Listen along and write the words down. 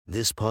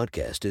This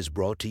podcast is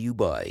brought to you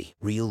by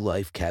Real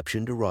Life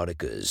Captioned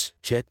Eroticas.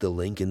 Check the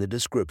link in the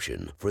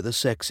description for the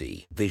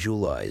sexy,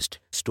 visualized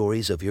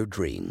stories of your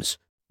dreams.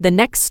 The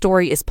next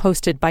story is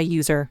posted by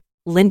user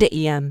Linda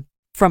EM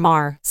from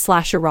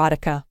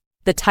r/erotica.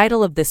 The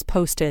title of this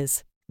post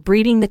is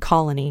Breeding the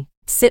Colony.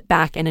 Sit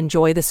back and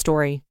enjoy the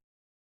story.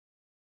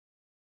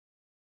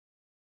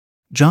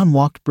 John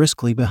walked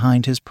briskly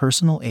behind his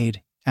personal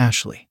aide,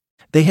 Ashley.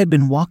 They had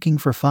been walking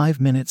for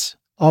 5 minutes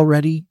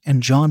already,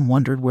 and John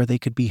wondered where they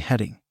could be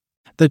heading.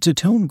 The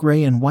two-tone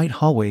gray and white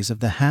hallways of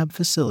the HAB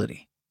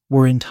facility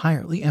were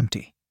entirely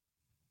empty,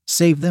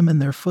 save them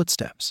and their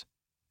footsteps,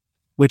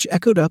 which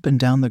echoed up and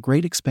down the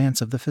great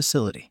expanse of the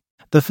facility.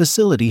 The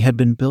facility had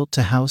been built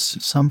to house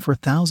some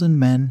 4,000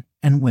 men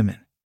and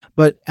women,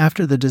 but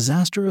after the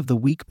disaster of the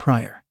week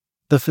prior,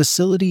 the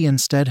facility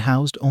instead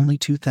housed only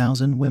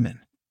 2,000 women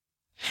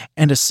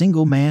and a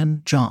single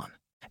man, John.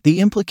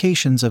 The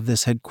implications of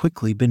this had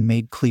quickly been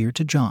made clear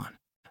to John.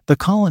 The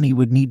colony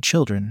would need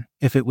children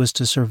if it was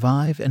to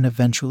survive and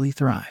eventually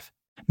thrive.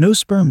 No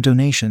sperm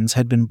donations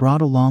had been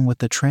brought along with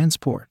the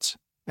transports,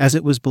 as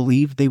it was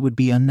believed they would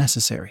be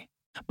unnecessary.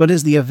 But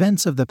as the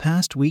events of the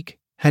past week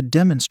had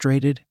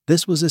demonstrated,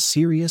 this was a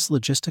serious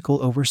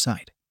logistical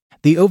oversight.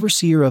 The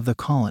overseer of the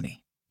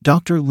colony,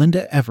 Dr.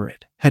 Linda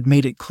Everett, had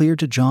made it clear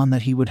to John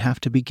that he would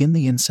have to begin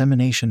the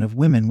insemination of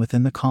women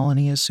within the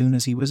colony as soon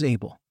as he was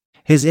able.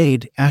 His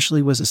aide,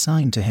 Ashley, was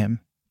assigned to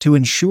him to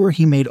ensure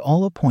he made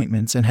all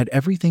appointments and had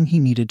everything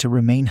he needed to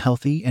remain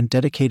healthy and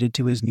dedicated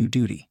to his new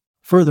duty.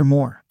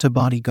 Furthermore, two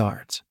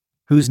bodyguards,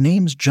 whose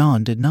names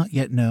John did not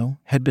yet know,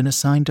 had been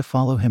assigned to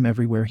follow him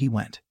everywhere he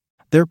went,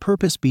 their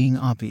purpose being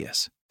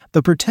obvious: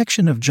 the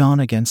protection of John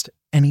against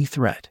any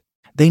threat.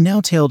 They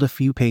now tailed a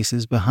few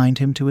paces behind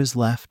him to his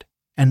left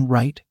and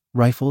right,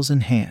 rifles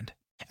in hand.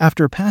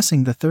 After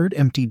passing the third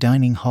empty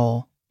dining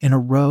hall in a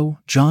row,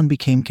 John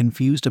became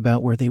confused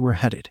about where they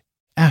were headed.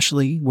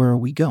 "Ashley, where are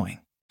we going?"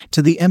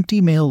 "To the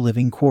empty male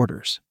living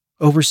quarters.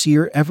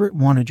 Overseer Everett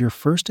wanted your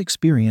first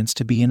experience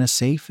to be in a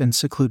safe and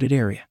secluded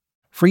area,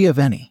 free of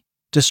any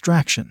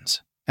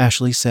distractions,"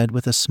 Ashley said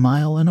with a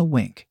smile and a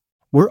wink.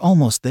 "We're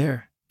almost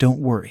there,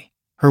 don't worry."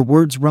 Her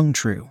words rung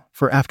true,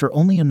 for after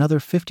only another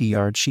 50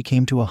 yards she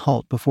came to a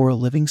halt before a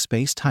living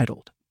space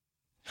titled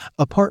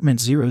Apartment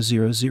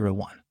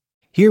 0001.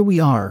 "Here we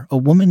are. A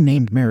woman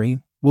named Mary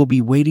will be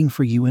waiting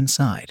for you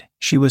inside.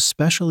 She was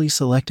specially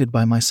selected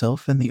by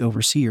myself and the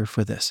overseer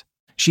for this.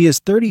 She is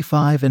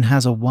 35 and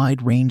has a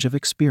wide range of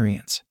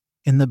experience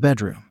in the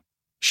bedroom.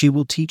 She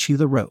will teach you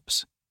the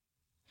ropes."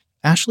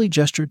 Ashley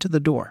gestured to the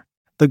door.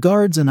 "The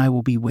guards and I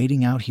will be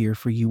waiting out here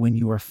for you when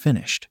you are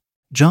finished."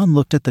 John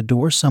looked at the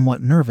door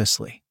somewhat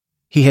nervously.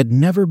 He had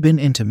never been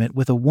intimate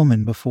with a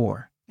woman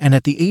before, and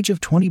at the age of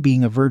 20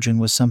 being a virgin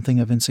was something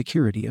of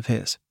insecurity of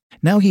his.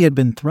 Now he had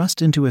been thrust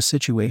into a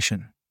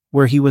situation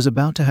where he was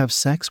about to have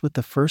sex with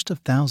the first of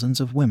thousands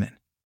of women.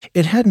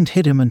 It hadn't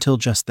hit him until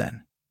just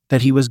then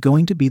that he was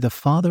going to be the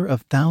father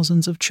of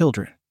thousands of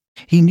children.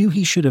 He knew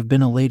he should have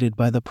been elated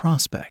by the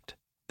prospect.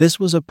 This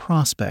was a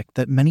prospect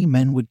that many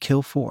men would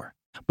kill for.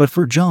 But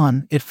for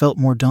John, it felt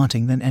more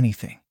daunting than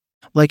anything.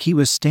 Like he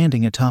was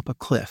standing atop a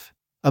cliff,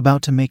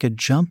 about to make a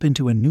jump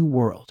into a new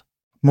world.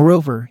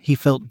 Moreover, he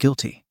felt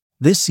guilty.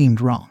 This seemed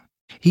wrong.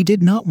 He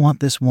did not want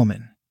this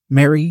woman,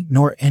 Mary,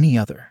 nor any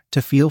other,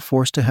 to feel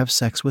forced to have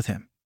sex with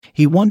him.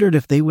 He wondered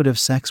if they would have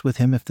sex with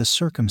him if the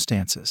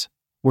circumstances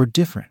were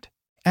different.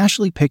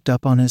 Ashley picked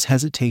up on his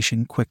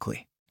hesitation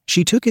quickly.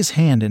 She took his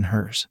hand in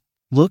hers.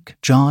 "Look,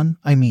 John,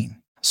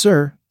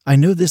 sir, I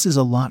know this is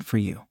a lot for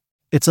you.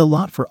 It's a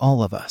lot for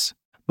all of us.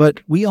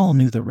 But we all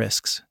knew the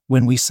risks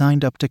when we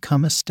signed up to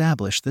come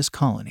establish this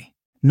colony.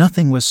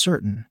 Nothing was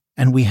certain,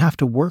 and we have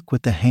to work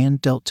with the hand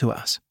dealt to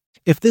us.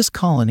 If this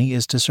colony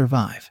is to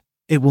survive,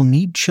 it will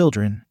need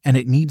children, and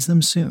it needs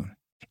them soon.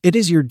 It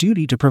is your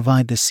duty to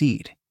provide the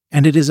seed.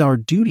 And it is our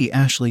duty,"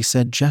 Ashley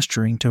said,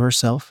 gesturing to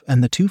herself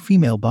and the 2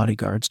 female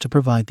bodyguards, "to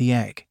provide the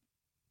egg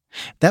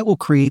that will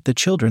create the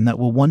children that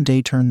will one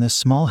day turn this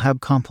small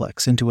HAB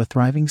complex into a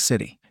thriving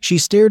city." She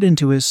stared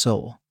into his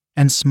soul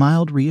and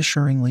smiled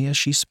reassuringly as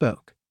she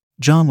spoke.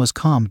 John was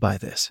calmed by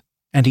this,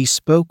 and he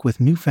spoke with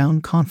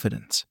newfound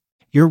confidence.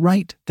 "You're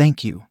right,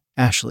 thank you,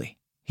 Ashley."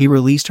 He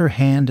released her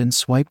hand and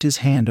swiped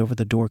his hand over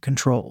the door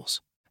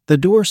controls. The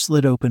door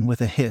slid open with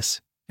a hiss,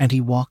 and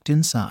he walked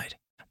inside.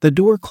 The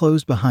door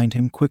closed behind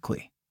him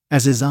quickly,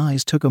 as his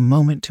eyes took a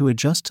moment to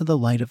adjust to the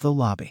light of the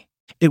lobby.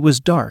 It was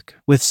dark,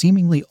 with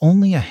seemingly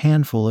only a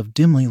handful of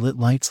dimly lit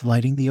lights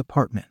lighting the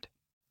apartment.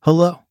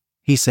 "Hello,"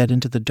 he said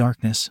into the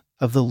darkness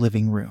of the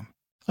living room.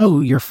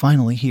 "Oh, you're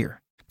finally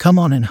here. Come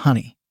on in,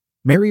 honey."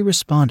 Mary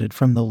responded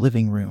from the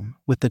living room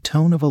with the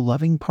tone of a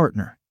loving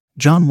partner.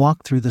 John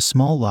walked through the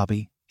small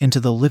lobby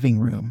into the living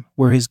room,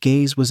 where his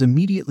gaze was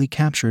immediately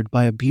captured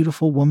by a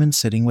beautiful woman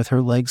sitting with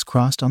her legs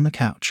crossed on the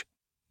couch.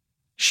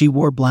 She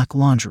wore black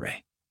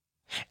lingerie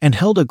and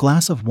held a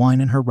glass of wine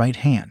in her right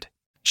hand.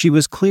 She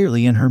was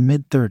clearly in her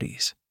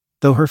mid-30s,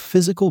 though her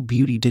physical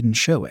beauty didn't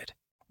show it.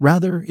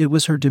 Rather, it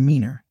was her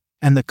demeanor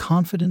and the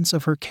confidence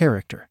of her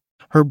character.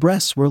 Her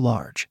breasts were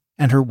large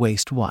and her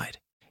waist wide.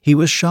 He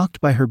was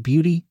shocked by her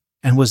beauty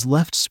and was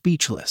left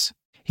speechless.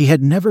 He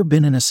had never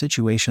been in a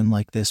situation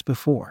like this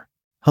before.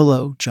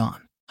 "Hello,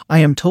 John. I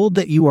am told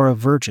that you are a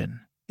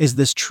virgin. Is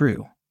this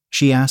true?"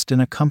 she asked in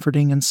a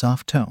comforting and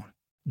soft tone.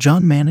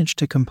 John managed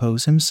to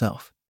compose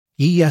himself.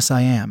 "Yes,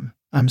 I am.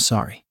 I'm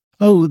sorry."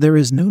 "Oh, there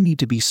is no need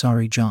to be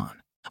sorry,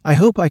 John. I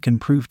hope I can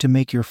prove to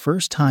make your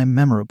first time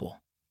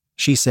memorable,"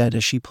 she said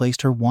as she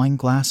placed her wine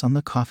glass on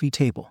the coffee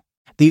table.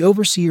 "The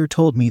overseer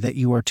told me that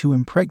you are to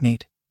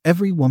impregnate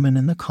every woman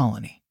in the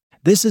colony.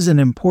 This is an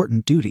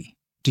important duty.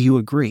 Do you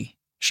agree?"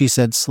 she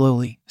said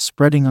slowly,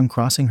 spreading and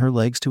crossing her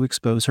legs to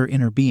expose her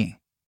inner being.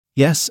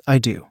 "Yes, I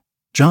do."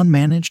 John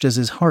managed as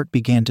his heart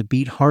began to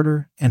beat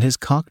harder and his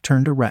cock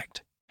turned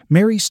erect.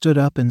 Mary stood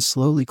up and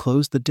slowly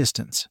closed the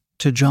distance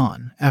to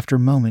John. After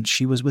moments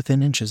she was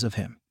within inches of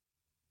him,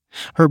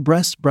 her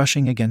breasts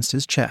brushing against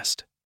his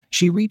chest.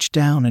 She reached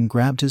down and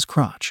grabbed his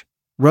crotch,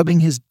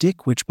 rubbing his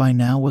dick which by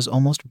now was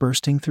almost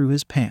bursting through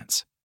his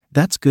pants.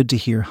 "That's good to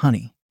hear,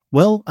 honey.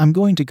 Well, I'm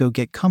going to go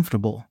get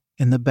comfortable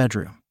in the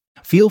bedroom.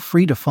 Feel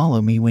free to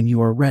follow me when you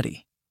are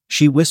ready,"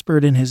 she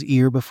whispered in his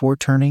ear before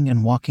turning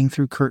and walking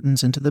through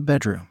curtains into the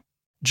bedroom.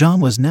 John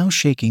was now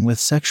shaking with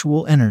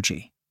sexual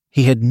energy.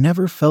 He had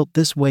never felt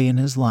this way in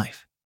his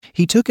life.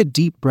 He took a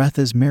deep breath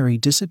as Mary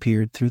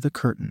disappeared through the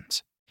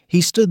curtains.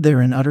 He stood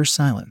there in utter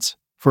silence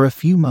for a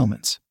few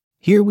moments.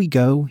 "Here we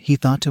go," he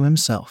thought to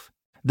himself.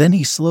 Then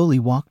he slowly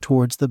walked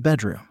towards the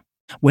bedroom.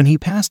 When he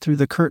passed through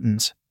the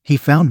curtains, he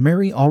found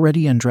Mary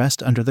already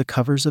undressed under the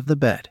covers of the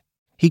bed.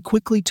 He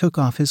quickly took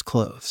off his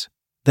clothes,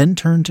 then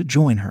turned to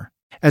join her.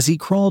 As he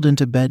crawled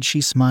into bed,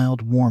 she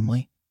smiled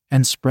warmly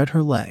and spread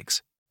her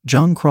legs.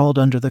 John crawled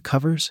under the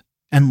covers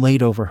and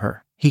laid over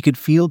her. He could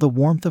feel the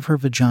warmth of her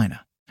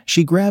vagina.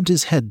 She grabbed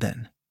his head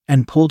then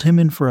and pulled him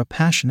in for a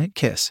passionate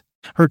kiss.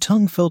 Her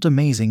tongue felt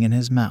amazing in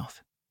his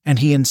mouth, and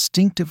he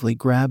instinctively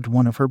grabbed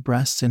one of her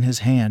breasts in his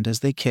hand as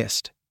they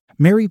kissed.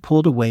 Mary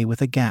pulled away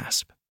with a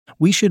gasp.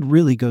 "We should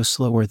really go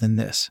slower than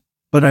this,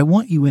 but I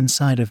want you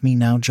inside of me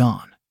now,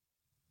 John,"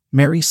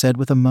 Mary said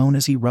with a moan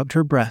as he rubbed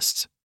her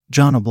breasts.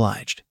 John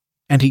obliged,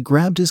 and he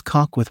grabbed his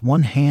cock with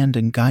one hand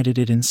and guided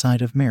it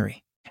inside of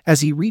Mary.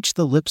 As he reached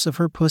the lips of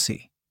her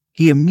pussy,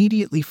 he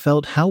immediately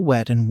felt how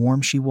wet and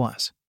warm she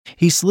was.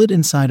 He slid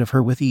inside of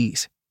her with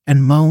ease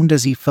and moaned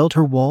as he felt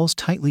her walls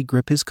tightly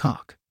grip his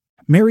cock.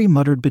 Mary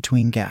muttered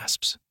between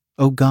gasps,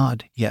 "Oh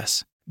God,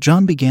 yes."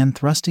 John began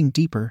thrusting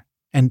deeper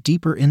and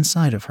deeper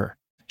inside of her.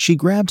 She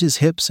grabbed his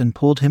hips and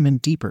pulled him in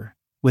deeper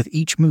with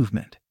each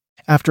movement.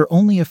 After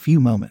only a few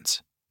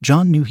moments,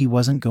 John knew he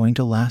wasn't going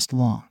to last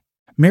long.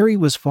 Mary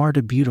was far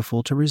too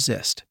beautiful to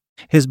resist.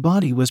 His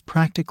body was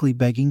practically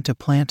begging to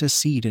plant a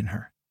seed in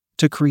her,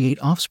 to create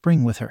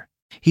offspring with her.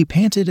 He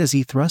panted as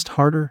he thrust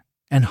harder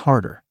and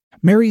harder,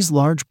 Mary's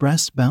large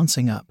breasts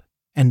bouncing up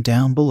and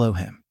down below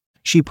him.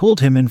 She pulled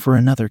him in for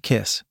another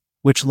kiss,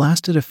 which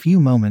lasted a few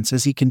moments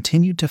as he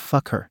continued to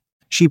fuck her.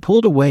 She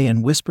pulled away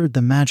and whispered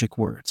the magic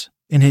words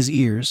in his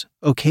ears,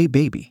 "Okay,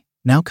 baby,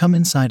 now come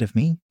inside of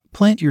me,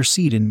 plant your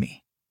seed in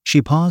me."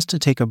 She paused to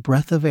take a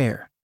breath of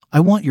air. "I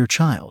want your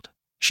child,"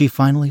 she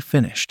finally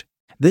finished.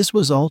 This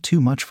was all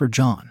too much for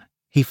John.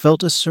 He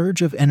felt a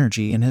surge of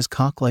energy in his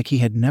cock like he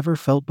had never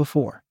felt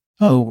before.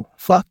 "Oh,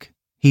 fuck,"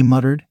 he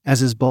muttered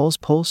as his balls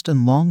pulsed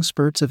and long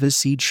spurts of his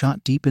seed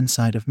shot deep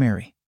inside of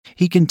Mary.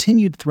 He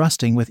continued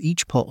thrusting with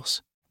each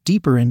pulse,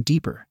 deeper and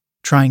deeper,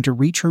 trying to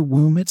reach her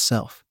womb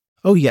itself.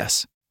 "Oh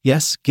yes,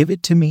 yes, give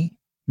it to me,"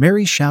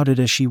 Mary shouted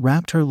as she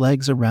wrapped her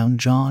legs around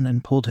John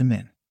and pulled him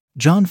in.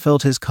 John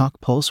felt his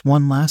cock pulse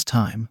one last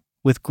time,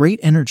 with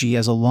great energy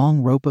as a long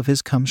rope of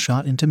his cum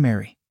shot into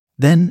Mary.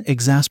 Then,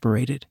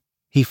 exasperated,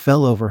 he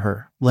fell over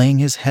her, laying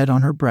his head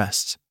on her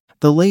breasts.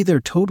 They lay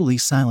there totally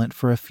silent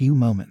for a few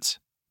moments,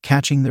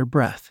 catching their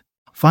breath.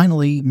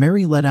 Finally,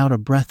 Mary let out a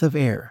breath of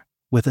air,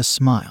 with a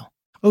smile.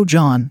 "Oh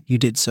John, you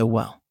did so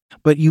well.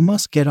 But you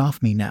must get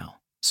off me now,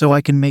 so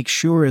I can make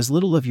sure as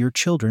little of your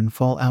children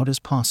fall out as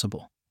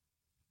possible,"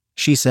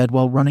 she said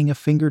while running a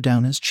finger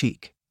down his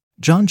cheek.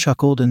 John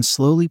chuckled and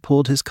slowly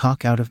pulled his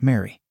cock out of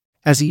Mary.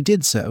 As he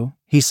did so,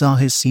 he saw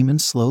his semen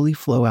slowly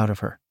flow out of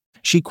her.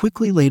 She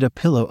quickly laid a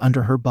pillow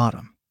under her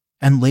bottom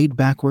and laid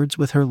backwards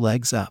with her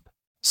legs up.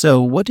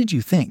 "So what did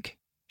you think?"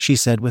 she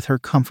said with her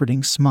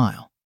comforting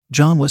smile.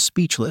 John was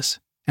speechless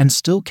and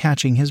still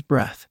catching his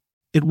breath.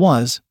 "It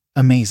was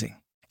amazing.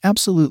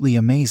 Absolutely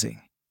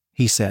amazing,"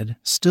 he said,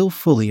 still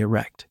fully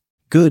erect.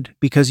 "Good,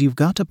 because you've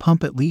got to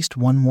pump at least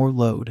one more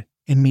load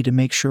in me to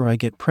make sure I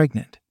get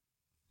pregnant,"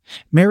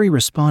 Mary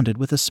responded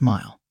with a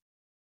smile.